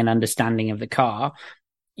gaining an understanding of the car.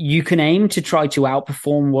 You can aim to try to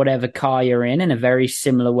outperform whatever car you're in a very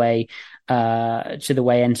similar way to the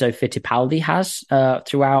way Enzo Fittipaldi has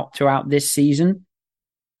throughout this season.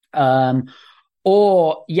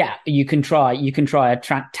 Or you can try a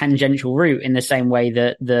tangential route in the same way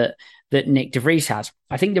that Nick De Vries has.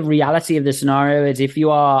 I think the reality of the scenario is if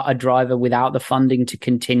you are a driver without the funding to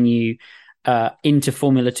continue into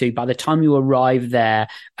Formula 2, by the time you arrive there,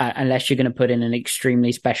 unless you're going to put in an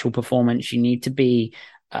extremely special performance, you need to be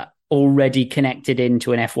already connected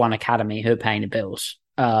into an F1 academy who are paying the bills.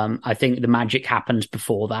 I think the magic happens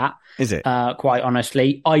before that. Is it? Quite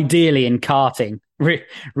honestly, ideally in karting,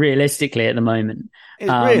 realistically at the moment.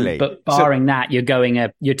 Really? But barring that, you're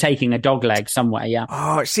taking a dog leg somewhere. Yeah.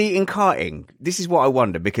 Oh, see, in karting, this is what I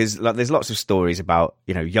wonder, because like there's lots of stories about,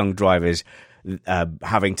 you know, young drivers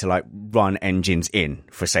having to like run engines in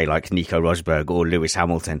for, say, like Nico Rosberg or Lewis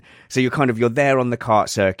Hamilton. So you're there on the kart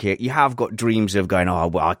circuit. You have got dreams of going, oh,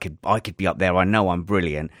 well, I could be up there. I know I'm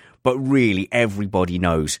brilliant. But really, everybody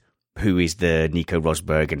knows who is the Nico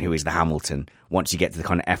Rosberg and who is the Hamilton once you get to the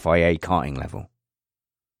kind of FIA karting level.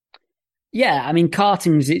 Yeah, I mean,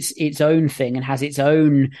 karting's its own thing and has its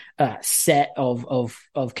own set of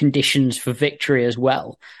conditions for victory as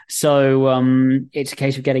well. So it's a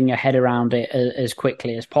case of getting your head around it as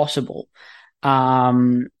quickly as possible.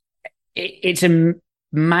 It's a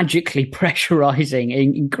magically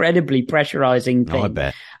pressurizing, incredibly pressurizing thing. I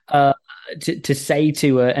bet. To say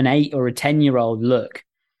to an 8 or a 10-year-old, look,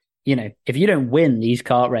 you know, if you don't win these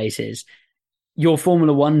kart races, your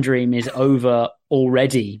Formula One dream is over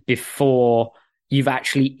already before you've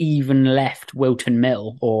actually even left Wilton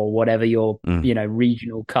Mill or whatever your you know,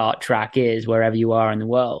 regional kart track is, wherever you are in the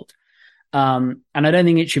world. And I don't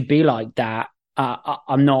think it should be like that.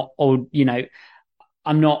 I'm not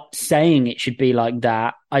saying it should be like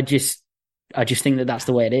that. I just think that that's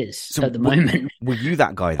the way it is at the moment. Were you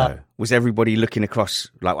that guy though? Was everybody looking across,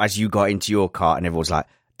 like as you got into your kart, and everyone's like,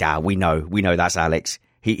 "Dad, we know that's Alex.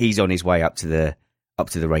 He's on his way up to the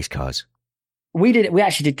race cars." We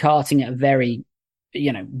actually did karting at a very,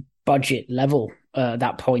 you know, budget level at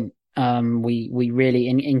that point. We really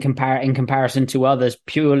in comparison to others,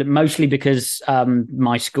 mostly because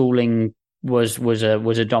my schooling was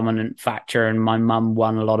a dominant factor, and my mum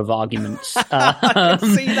won a lot of arguments with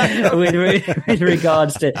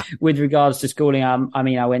regards to schooling. I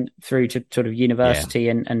mean, I went through to sort of university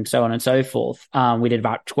and so on and so forth. We did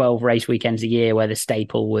about 12 race weekends a year, where the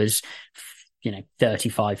staple was, you know,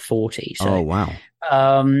 35, 40. So, oh wow.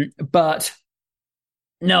 But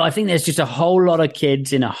no, I think there's just a whole lot of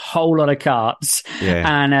kids in a whole lot of karts,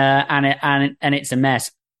 and it's a mess.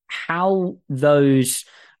 How those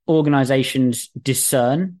organizations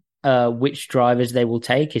discern which drivers they will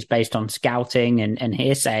take is based on scouting and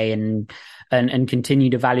hearsay and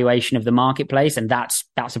continued evaluation of the marketplace, and that's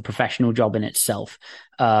a professional job in itself.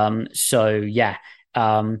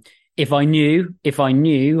 If I knew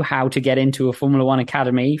how to get into a Formula One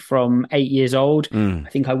academy from 8 years old, I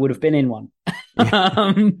think I would have been in one. But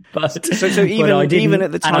even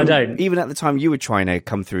at the time, I don't. Even at the time you were trying to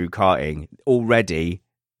come through karting, already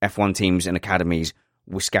F1 teams and academies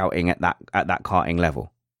were scouting at that karting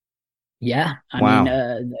level. Yeah, I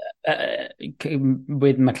mean,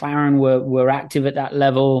 with McLaren, we're active at that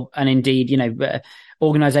level, and indeed, you know,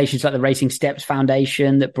 organisations like the Racing Steps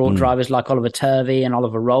Foundation that brought drivers like Oliver Turvey and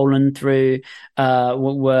Oliver Rowland through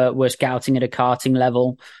were scouting at a karting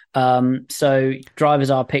level. So drivers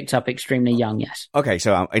are picked up extremely young, yes. Okay,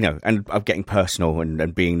 so I know, and I'm getting personal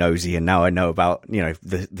and being nosy, and now I know about, you know,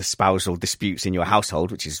 the spousal disputes in your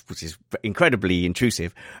household, which is incredibly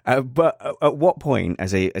intrusive. But at what point,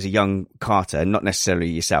 as a young karter, not necessarily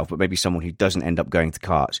yourself, but maybe someone who doesn't end up going to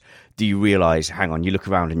karts, do you realise, hang on, you look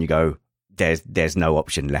around and you go, there's no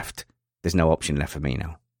option left. There's no option left for me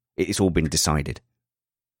now. It's all been decided.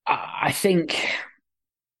 I think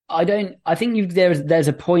there's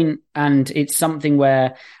a point, and it's something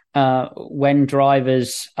where when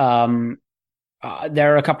drivers, there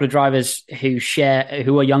are a couple of drivers who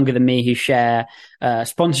are younger than me, who share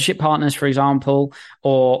sponsorship partners, for example,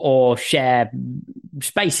 or share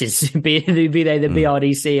spaces, be they the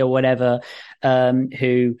BRDC or whatever,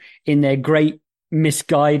 who in their great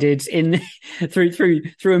misguided through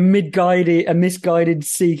a misguided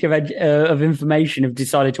seek of information have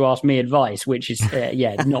decided to ask me advice, which is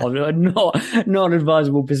not an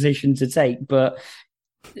advisable position to take. But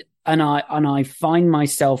and I find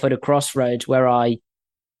myself at a crossroads where I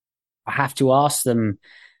have to ask them,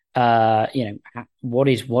 what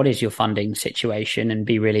is your funding situation, and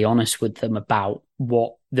be really honest with them about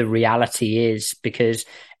what the reality is, because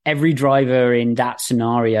every driver in that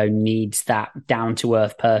scenario needs that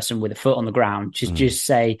down-to-earth person with a foot on the ground. Just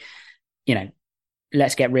say,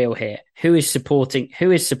 let's get real here. Who is supporting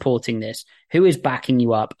this? Who is backing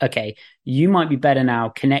you up? Okay, you might be better now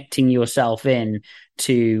connecting yourself in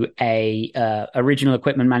to a original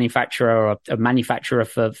equipment manufacturer or a manufacturer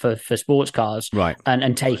for sports cars, right?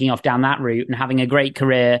 And taking off down that route and having a great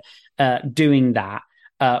career doing that,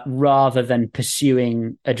 rather than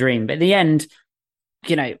pursuing a dream. But in the end,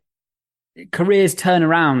 careers turn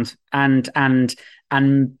around and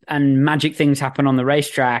magic things happen on the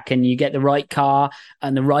racetrack, and you get the right car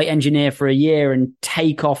and the right engineer for a year and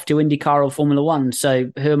take off to IndyCar or Formula One.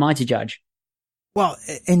 So who am I to judge? Well,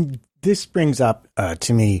 and this brings up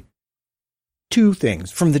to me two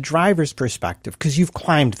things from the driver's perspective, because you've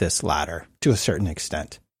climbed this ladder to a certain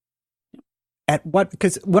extent.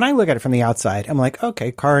 Because when I look at it from the outside, I'm like,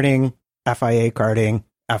 okay, karting, FIA karting,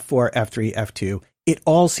 F4, F3, F2, it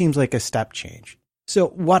all seems like a step change. So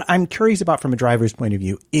what I'm curious about from a driver's point of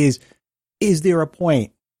view is there a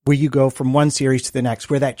point where you go from one series to the next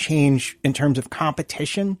where that change in terms of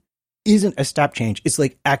competition isn't a step change? It's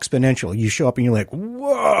like exponential. You show up and you're like,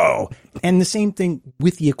 whoa. And the same thing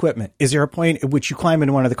with the equipment. Is there a point at which you climb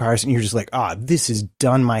into one of the cars and you're just like, this has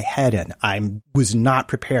done my head in. I was not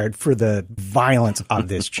prepared for the violence of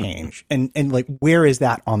this change. And like, where is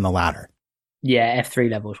that on the ladder? Yeah, F3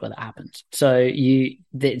 level is where that happens. So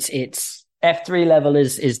it's F3 level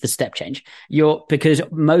is the step change. Because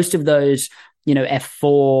most of those, F4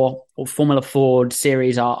 or Formula Ford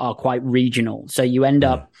series are quite regional. So you end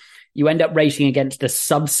up racing against a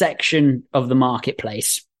subsection of the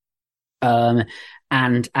marketplace. And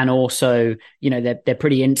also, they're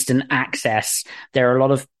pretty instant access. There are a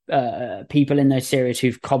lot of people in those series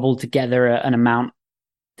who've cobbled together an amount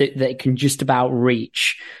that they can just about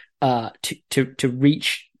reach to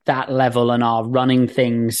reach that level, and are running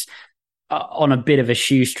things on a bit of a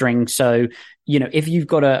shoestring. So, if you've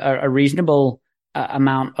got a reasonable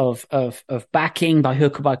amount of backing by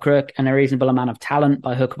hook or by crook, and a reasonable amount of talent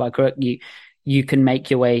by hook or by crook, you can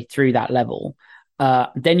make your way through that level.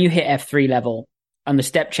 Then you hit F3 level, and the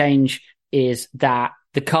step change is that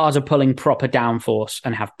the cars are pulling proper downforce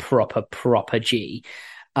and have proper G.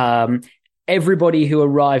 Everybody who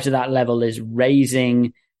arrives at that level is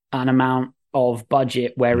raising an amount of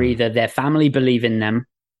budget where either their family believe in them,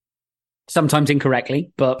 sometimes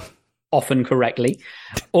incorrectly, but often correctly,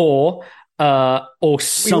 or someone,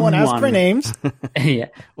 we won't ask for names. Yeah,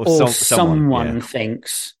 or someone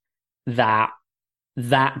thinks that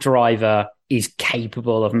driver is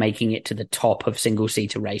capable of making it to the top of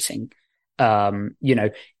single-seater racing.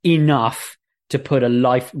 Enough to put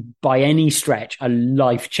by any stretch, a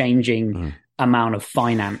life-changing amount of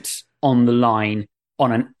finance on the line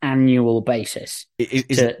on an annual basis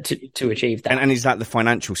to achieve that. And is that the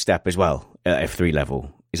financial step as well at F3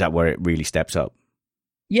 level? Is that where it really steps up?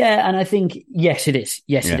 Yeah, and I think, yes, it is.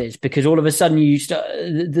 Yes, it is. Because all of a sudden you start,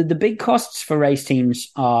 the big costs for race teams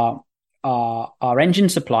are engine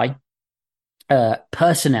supply,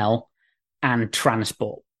 personnel, and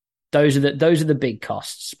transport. Those are the big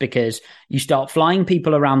costs, because you start flying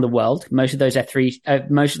people around the world. Most of those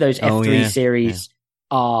F3 series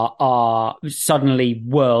are suddenly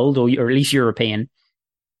world or at least European.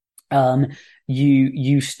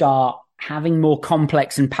 You start having more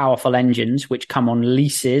complex and powerful engines, which come on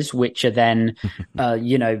leases, which are then,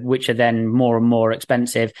 which are then more and more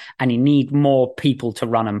expensive, and you need more people to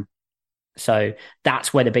run them. So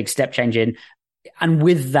that's where the big step change in. And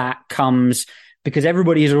with that comes, because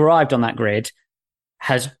everybody who's arrived on that grid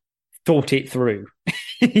has thought it through.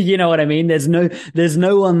 You know what I mean? There's no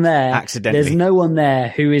one there. Accidentally. There's no one there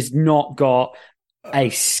who has not got a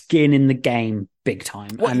skin in the game big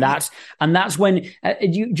time. And that's when, do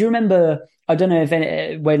you remember I don't know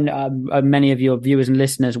if when many of your viewers and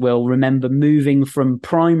listeners will remember moving from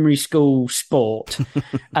primary school sport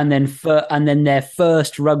and then their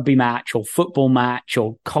first rugby match or football match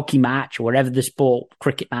or hockey match or whatever the sport,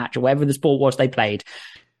 cricket match or whatever the sport was they played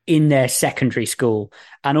in their secondary school.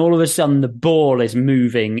 And all of a sudden the ball is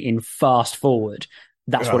moving in fast forward.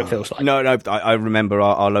 That's what it feels like. No, I remember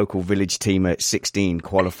our local village team at 16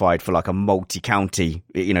 qualified for like a multi-county,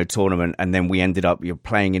 tournament, and then we ended up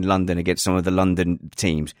playing in London against some of the London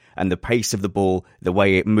teams. And the pace of the ball, the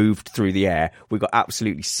way it moved through the air, we got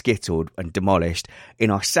absolutely skittled and demolished. In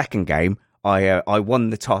our second game, I won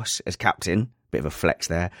the toss as captain, bit of a flex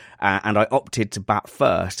there, and I opted to bat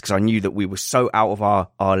first because I knew that we were so out of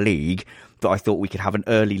our league that I thought we could have an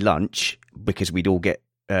early lunch because we'd all get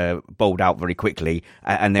bowled out very quickly,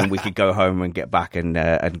 and then we could go home and get back and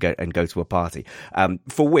go to a party,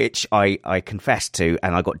 for which I confessed to,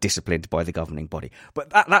 and I got disciplined by the governing body. But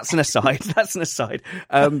that's an aside. That's an aside.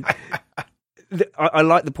 I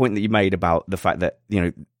like the point that you made about the fact that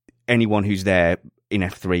anyone who's there in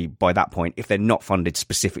F3 by that point, if they're not funded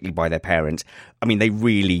specifically by their parents, I mean, they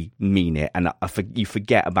really mean it, and you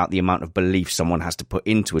forget about the amount of belief someone has to put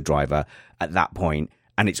into a driver at that point,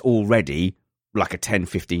 and it's already like a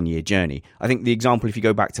 10-15 year journey. I think the example, if you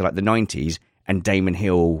go back to like the 90s and Damon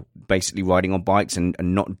Hill basically riding on bikes and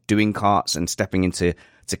not doing karts and stepping into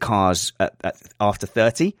cars after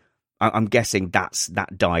 30, I'm guessing that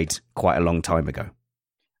died quite a long time ago.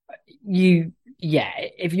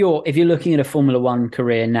 If you're looking at a Formula One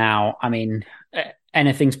career now, I mean,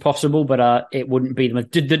 anything's possible, but it wouldn't be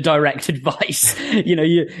the direct advice.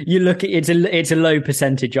 You look at it's a low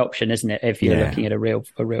percentage option, isn't it? If you're looking at a real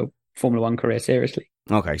Formula One career seriously.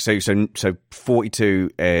 Okay, so 42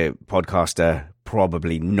 podcaster,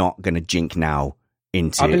 probably not going to jink now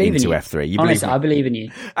into F3. Honestly, I believe in you.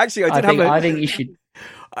 Actually, I think you should.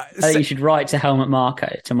 I think you should write to Helmut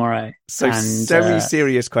Marko tomorrow. So, very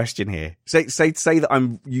serious question here. Say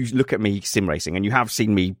that you look at me sim racing, and you have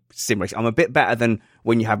seen me sim racing. I'm a bit better than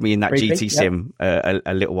when you had me in that Briefly, GT sim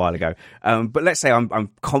a little while ago. But let's say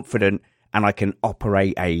I'm confident and I can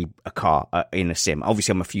operate a car in a sim.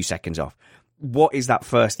 Obviously, I'm a few seconds off. What is that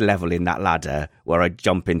first level in that ladder where I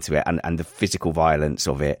jump into it and the physical violence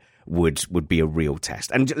of it would be a real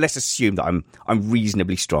test? And let's assume that I'm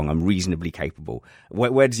reasonably strong, I'm reasonably capable.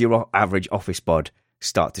 Where does your average office bod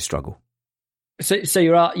start to struggle? So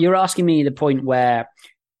you're asking me the point where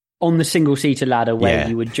on the single-seater ladder where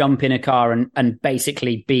you would jump in a car and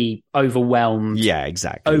basically be overwhelmed. Yeah,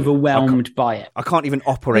 exactly. Overwhelmed by it. I can't even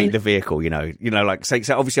operate the vehicle, like say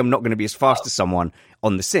obviously I'm not going to be as fast as someone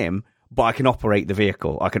on the sim, but I can operate the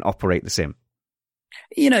vehicle. I can operate the sim.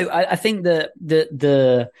 I think that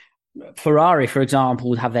the Ferrari, for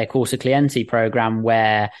example, would have their Corsa Clienti program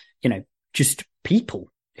where, just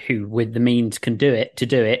people who with the means can do it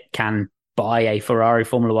can buy a Ferrari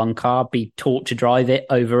Formula One car, be taught to drive it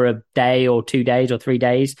over a day or 2 days or 3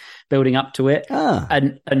 days, building up to it,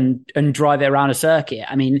 and drive it around a circuit.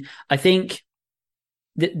 I mean, I think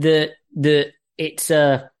it's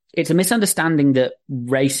a misunderstanding that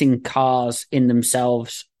racing cars in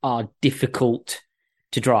themselves are difficult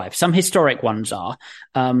to drive. Some historic ones are,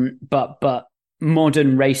 but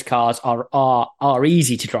modern race cars are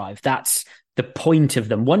easy to drive. That's the point of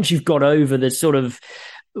them. Once you've got over the sort of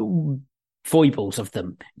foibles of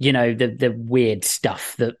them, the weird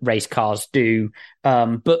stuff that race cars do.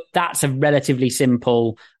 But that's a relatively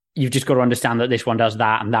simple, you've just got to understand that this one does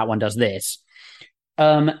that and that one does this.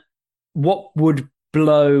 What would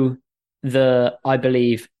blow I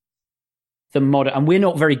believe, the modern, and we're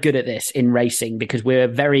not very good at this in racing because we're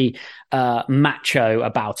very macho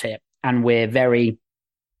about it and we're very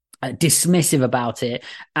dismissive about it,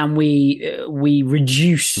 and we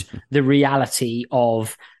reduce the reality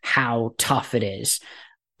of how tough it is.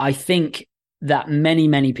 I think that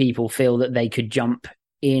many people feel that they could jump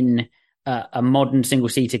in a modern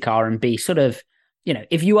single-seater car and be sort of,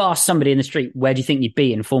 if you ask somebody in the street, where do you think you'd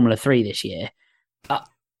be in Formula 3 this year?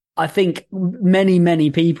 I think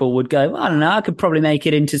many people would go, I don't know, I could probably make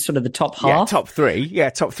it into sort of the top half. Yeah, top three.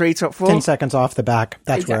 Yeah, top three, top four. 10 seconds off the back.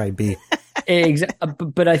 That's where I'd be. Exactly.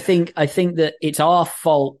 But I think that it's our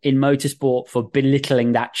fault in motorsport for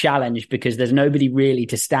belittling that challenge, because there's nobody really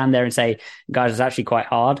to stand there and say, guys, it's actually quite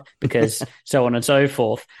hard, because so on and so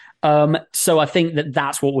forth. So I think that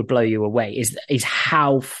that's what would blow you away is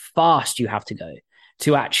how fast you have to go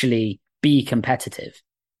to actually be competitive.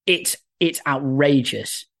 It's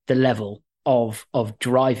outrageous, the level of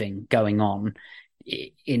driving going on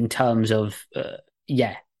in terms of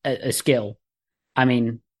a skill. I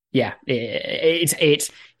mean, Yeah,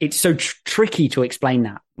 it's so tricky to explain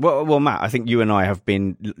that. Well, Matt, I think you and I have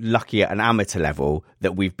been lucky at an amateur level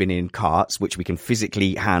that we've been in karts, which we can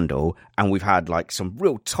physically handle, and we've had like some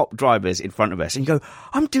real top drivers in front of us. And you go,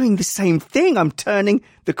 I'm doing the same thing. I'm turning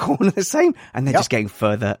the corner the same. And they're just getting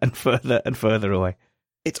further and further and further away.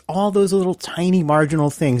 It's all those little tiny marginal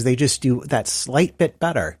things. They just do that slight bit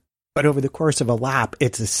better. But over the course of a lap,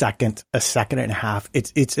 it's a second and a half.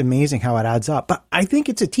 It's amazing how it adds up. But I think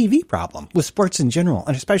it's a TV problem with sports in general,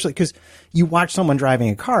 and especially because you watch someone driving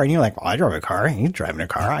a car and you're like, well, I drive a car. He's driving a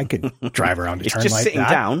car. I could drive around a turn like that. It's just sitting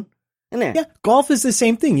down, isn't it? Yeah. Golf is the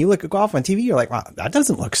same thing. You look at golf on TV, you're like, wow, that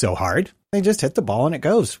doesn't look so hard. They just hit the ball and it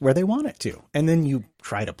goes where they want it to. And then you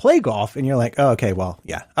try to play golf and you're like, oh, okay, well,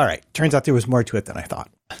 yeah. All right. Turns out there was more to it than I thought.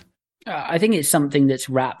 I think it's something that's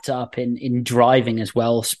wrapped up in driving as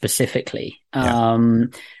well, specifically. Yeah.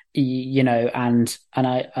 You know, and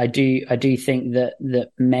I do think that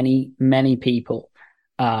many people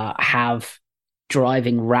have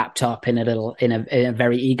driving wrapped up in a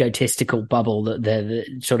very egotistical bubble that they're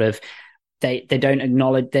sort of they don't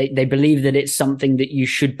acknowledge. They believe that it's something that you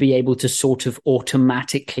should be able to sort of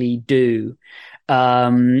automatically do,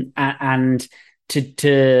 and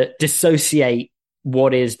to dissociate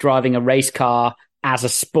what is driving a race car as a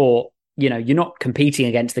sport. You know, you're not competing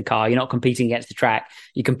against the car, you're not competing against the track,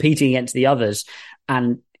 you're competing against the others,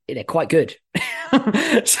 and they're quite good.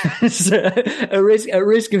 so at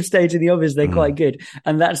risk of stating the obvious, they're quite good.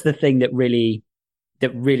 And that's the thing that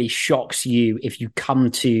really shocks you if you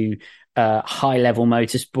come to high level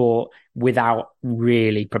motorsport without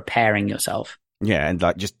really preparing yourself. Yeah, and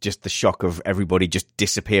like just the shock of everybody just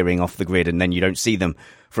disappearing off the grid, and then you don't see them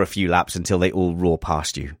for a few laps until they all roar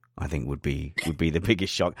past you, I think would be the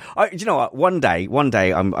biggest shock. You know what? One day,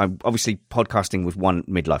 I'm obviously podcasting with one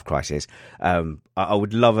midlife crisis. I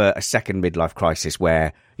would love a second midlife crisis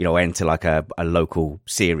where, you know, I enter like a local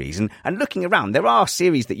series, and looking around, there are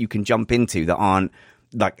series that you can jump into that aren't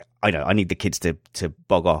like, I need the kids to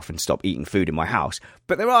bog off and stop eating food in my house,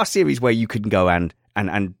 but there are series where you can go and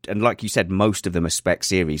like you said, most of them are spec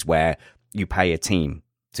series where you pay a team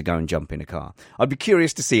to go and jump in a car. I'd be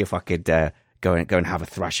curious to see if I could go and have a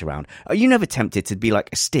thrash around. Are you never tempted to be like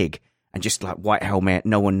a Stig and just like white helmet,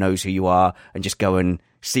 no one knows who you are, and just go and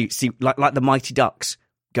see like the Mighty Ducks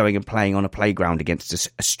going and playing on a playground against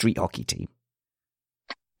a street hockey team?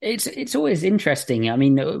 It's always interesting. I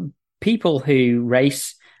mean, people who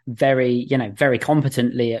race very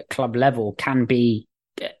competently at club level can be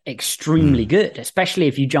extremely good, especially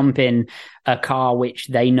if you jump in a car which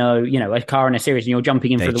they know, you know, a car in a series, and you're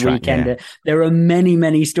jumping in for the weekend. Yeah. There are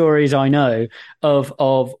many stories I know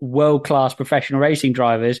of world-class professional racing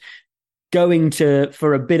drivers going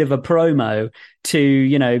for a bit of a promo to,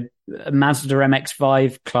 you know, a Mazda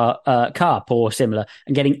MX-5 Cup or similar,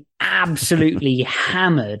 and getting absolutely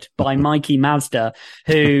hammered by Mikey Mazda,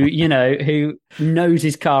 who knows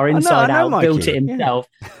his car inside out, Mikey. Built it himself.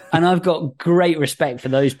 Yeah. And I've got great respect for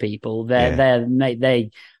those people. They're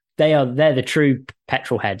the true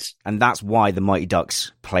petrol heads. And that's why the Mighty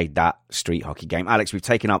Ducks played that street hockey game. Alex, we've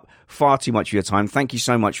taken up far too much of your time. Thank you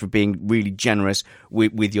so much for being really generous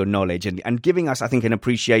with your knowledge and giving us, I think, an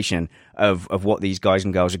appreciation of what these guys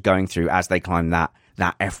and girls are going through as they climb that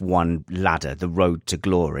F1 ladder, the road to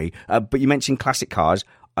glory. But you mentioned classic cars.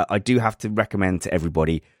 I do have to recommend to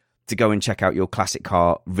everybody to go and check out your classic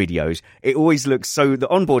car videos. It always looks so, the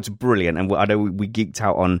onboard's brilliant, and I know we geeked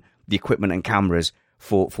out on the equipment and cameras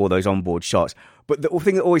for those onboard shots. But the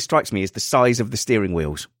thing that always strikes me is the size of the steering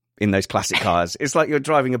wheels in those classic cars. It's like you're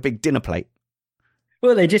driving a big dinner plate.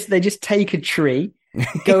 Well, they just take a tree,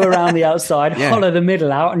 go around the outside, hollow the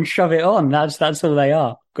middle out, and shove it on. That's all they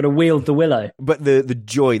are. Got to wield the willow. But the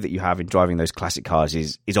joy that you have in driving those classic cars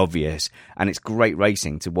is obvious, and it's great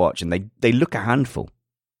racing to watch. And they look a handful.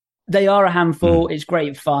 They are a handful. It's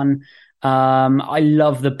great fun. I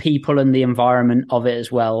love the people and the environment of it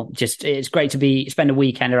as well. Just, it's great to spend a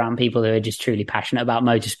weekend around people who are just truly passionate about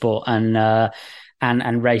motorsport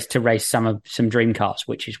and race some dream cars,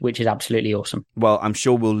 which is absolutely awesome. Well, I'm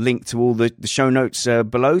sure we'll link to all the show notes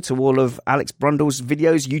below to all of Alex Brundle's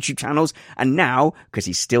videos, YouTube channels, and now, because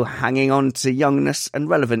he's still hanging on to youngness and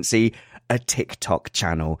relevancy, a TikTok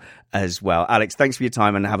channel as well. Alex, thanks for your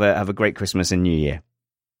time, and have a great Christmas and New Year.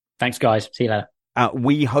 Thanks, guys. See you later.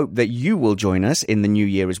 We hope that you will join us in the new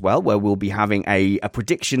year as well, where we'll be having a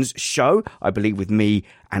predictions show, I believe, with me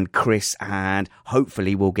and Chris, and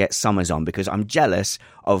hopefully we'll get Summers on, because I'm jealous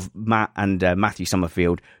of Matt and Matthew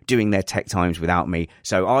Summerfield doing their tech times without me.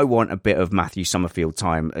 So I want a bit of Matthew Summerfield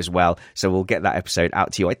time as well. So we'll get that episode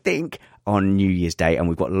out to you, I think, on New Year's Day, and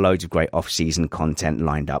we've got loads of great off-season content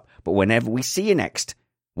lined up. But whenever we see you next,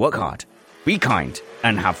 work hard, be kind,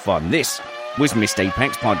 and have fun. This was Missed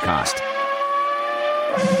Apex Podcast.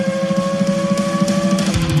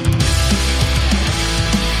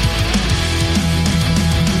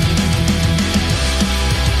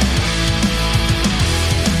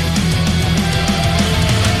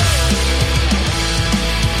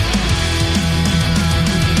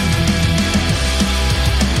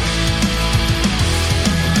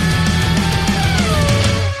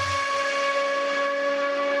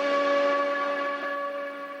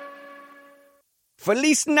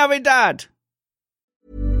 Feliz Navidad!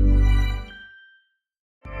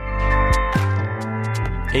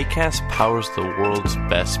 Acast powers the world's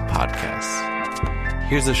best podcasts.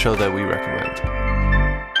 Here's a show that we recommend.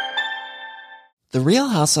 The Real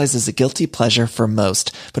Housewives is a guilty pleasure for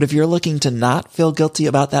most, but if you're looking to not feel guilty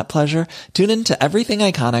about that pleasure, tune in to Everything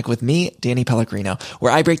Iconic with me, Danny Pellegrino,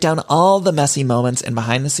 where I break down all the messy moments and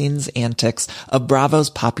behind-the-scenes antics of Bravo's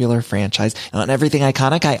popular franchise. And on Everything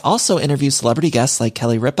Iconic, I also interview celebrity guests like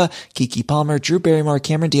Kelly Ripa, Keke Palmer, Drew Barrymore,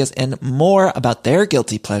 Cameron Diaz, and more about their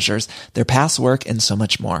guilty pleasures, their past work, and so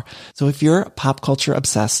much more. So if you're pop culture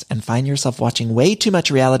obsessed and find yourself watching way too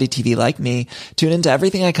much reality TV like me, tune in to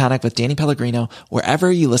Everything Iconic with Danny Pellegrino,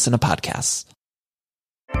 wherever you listen to podcasts.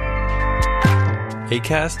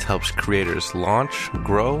 Acast helps creators launch,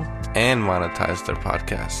 grow, and monetize their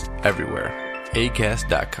podcasts everywhere.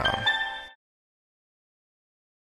 Acast.com.